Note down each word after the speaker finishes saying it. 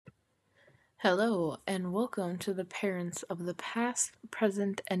Hello, and welcome to the Parents of the Past,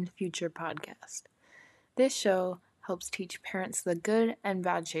 Present, and Future podcast. This show helps teach parents the good and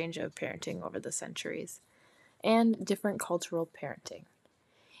bad change of parenting over the centuries and different cultural parenting.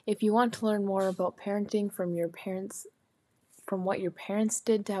 If you want to learn more about parenting from what your parents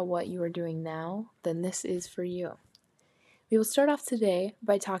did to what you are doing now, then this is for you. We will start off today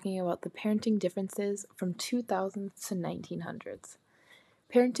by talking about the parenting differences from 2000s to 1900s.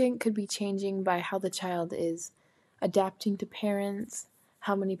 Parenting could be changing by how the child is adapting to parents,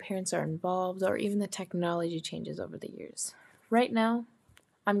 how many parents are involved, or even the technology changes over the years. Right now,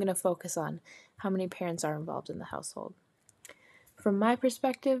 I'm going to focus on how many parents are involved in the household. From my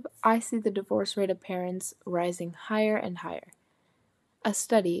perspective, I see the divorce rate of parents rising higher and higher. A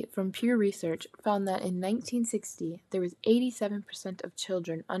study from Pew Research found that in 1960, there was 87% of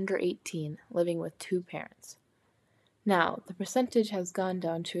children under 18 living with two parents. Now, the percentage has gone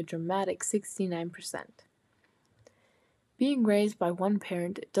down to a dramatic 69%. Being raised by one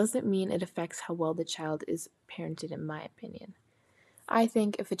parent doesn't mean it affects how well the child is parented, in my opinion. I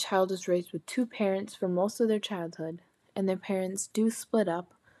think if a child is raised with two parents for most of their childhood, and their parents do split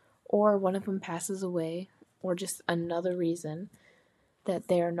up, or one of them passes away, or just another reason that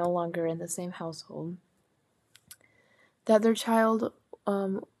they are no longer in the same household, that their child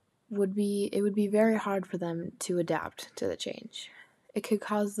would be very hard for them to adapt to the change. It could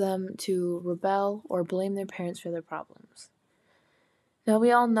cause them to rebel or blame their parents for their problems. Now,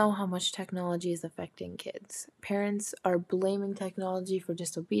 we all know how much technology is affecting kids. Parents are blaming technology for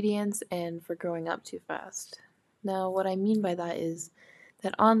disobedience and for growing up too fast. Now, what I mean by that is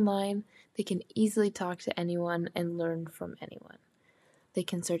that online, they can easily talk to anyone and learn from anyone. They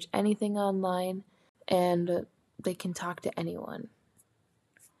can search anything online and they can talk to anyone.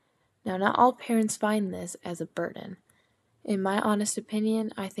 Now, not all parents find this as a burden. In my honest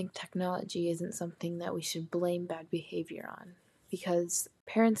opinion, I think technology isn't something that we should blame bad behavior on, because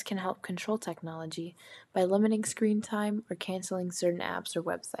parents can help control technology by limiting screen time or canceling certain apps or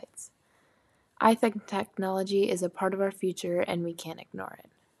websites. I think technology is a part of our future and we can't ignore it.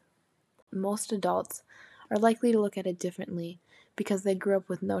 Most adults are likely to look at it differently because they grew up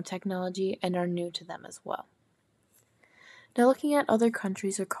with no technology and are new to them as well. Now, looking at other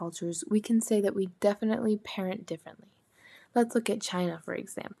countries or cultures, we can say that we definitely parent differently. Let's look at China, for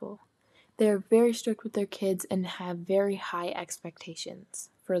example. They are very strict with their kids and have very high expectations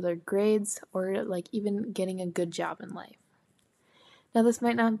for their grades or even getting a good job in life. Now, this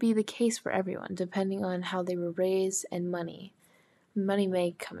might not be the case for everyone, depending on how they were raised and money. Money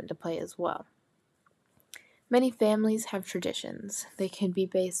may come into play as well. Many families have traditions. They can be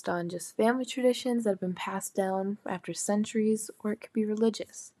based on just family traditions that have been passed down after centuries, or it could be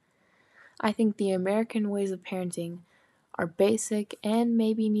religious. I think the American ways of parenting are basic and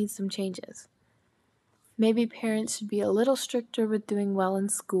maybe need some changes. Maybe parents should be a little stricter with doing well in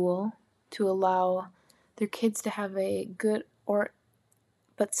school to allow their kids to have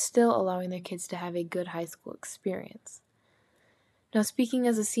but still allowing their kids to have a good high school experience. Now, speaking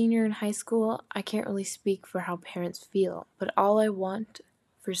as a senior in high school, I can't really speak for how parents feel, but all I want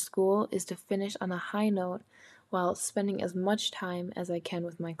for school is to finish on a high note while spending as much time as I can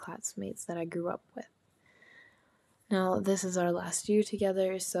with my classmates that I grew up with. Now, this is our last year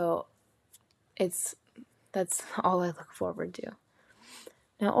together, so that's all I look forward to.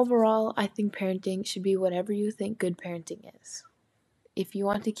 Now, overall, I think parenting should be whatever you think good parenting is. If you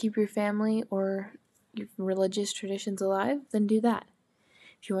want to keep your family or your religious traditions alive, then do that.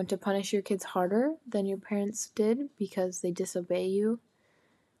 If you want to punish your kids harder than your parents did because they disobey you,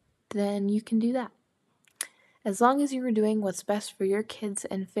 then you can do that. As long as you are doing what's best for your kids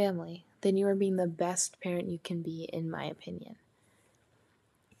and family, then you are being the best parent you can be, in my opinion.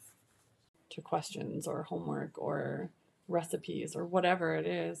 To questions or homework or recipes or whatever it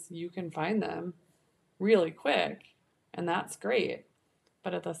is, you can find them really quick, and that's great.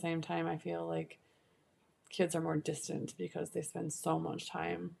 But at the same time, I feel like kids are more distant because they spend so much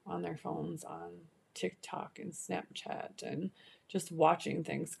time on their phones, on TikTok and Snapchat, and just watching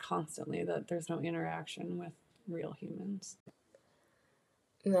things constantly, that there's no interaction with real humans.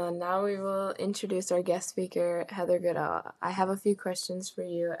 Now we will introduce our guest speaker, Heather Goodall. I have a few questions for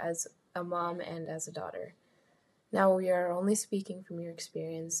you as a mom and as a daughter. Now, we are only speaking from your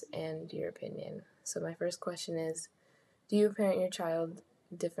experience and your opinion. So my first question is, do you parent your child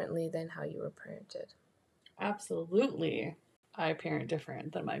differently than how you were parented? Absolutely. I parent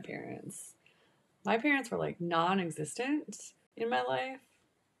different than my parents. My parents were like non-existent in my life.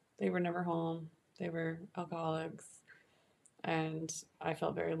 They were never home. They were alcoholics. And I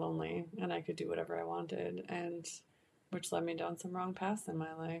felt very lonely, and I could do whatever I wanted. And which led me down some wrong paths in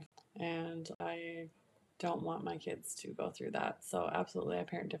my life. And I don't want my kids to go through that. So absolutely, I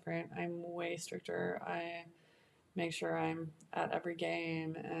parent different. I'm way stricter. I make sure I'm at every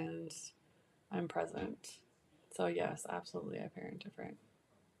game and I'm present. So yes, absolutely, I parent different.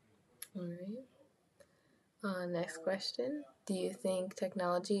 All right. Next question. Do you think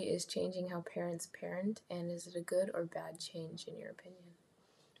technology is changing how parents parent, and is it a good or bad change in your opinion?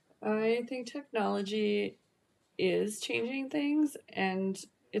 I think technology is changing things, and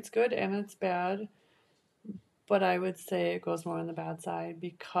it's good and it's bad. But I would say it goes more on the bad side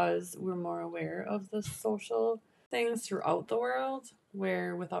because we're more aware of the social things throughout the world,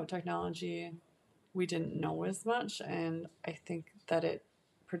 where without technology, we didn't know as much. And I think that it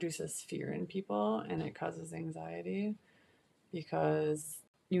produces fear in people and it causes anxiety because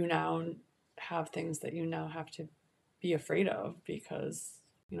you now have things that you now have to be afraid of because,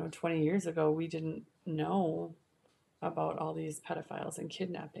 20 years ago, we didn't know about all these pedophiles and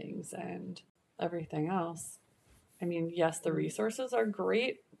kidnappings and everything else. I mean, yes, the resources are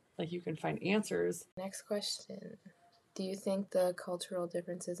great. Like, you can find answers. Next question. Do you think the cultural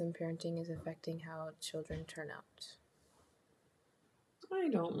differences in parenting is affecting how children turn out? I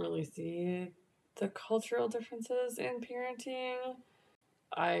don't really see the cultural differences in parenting.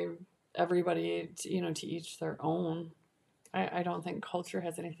 Everybody, to each their own. I don't think culture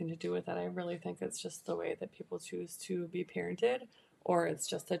has anything to do with that. I really think it's just the way that people choose to be parented, or it's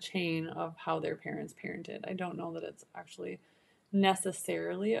just a chain of how their parents parented. I don't know that it's actually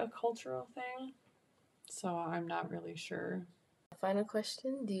necessarily a cultural thing. So I'm not really sure. Final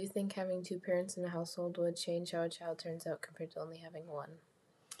question. Do you think having two parents in a household would change how a child turns out compared to only having one?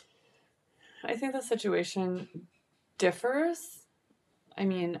 I think the situation differs. I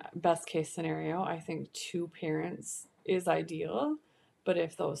mean, best case scenario, I think two parents is ideal. But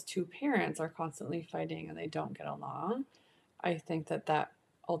if those two parents are constantly fighting and they don't get along, I think that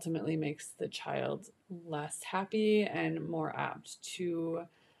ultimately makes the child less happy and more apt to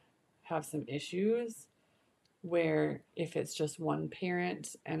have some issues. Where if it's just one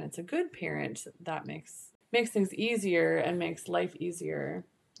parent and it's a good parent, that makes things easier and makes life easier.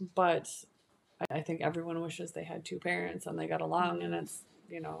 But I think everyone wishes they had two parents and they got along, and it's,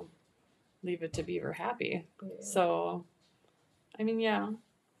 leave it to Beaver happy. Yeah. So, I mean, yeah,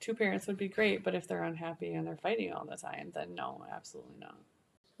 two parents would be great, but if they're unhappy and they're fighting all the time, then no, absolutely not.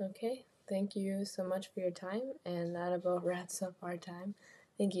 Okay, thank you so much for your time, and that about wraps up our time.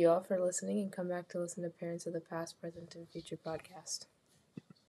 Thank you all for listening, and come back to listen to Parents of the Past, Present, and Future podcast.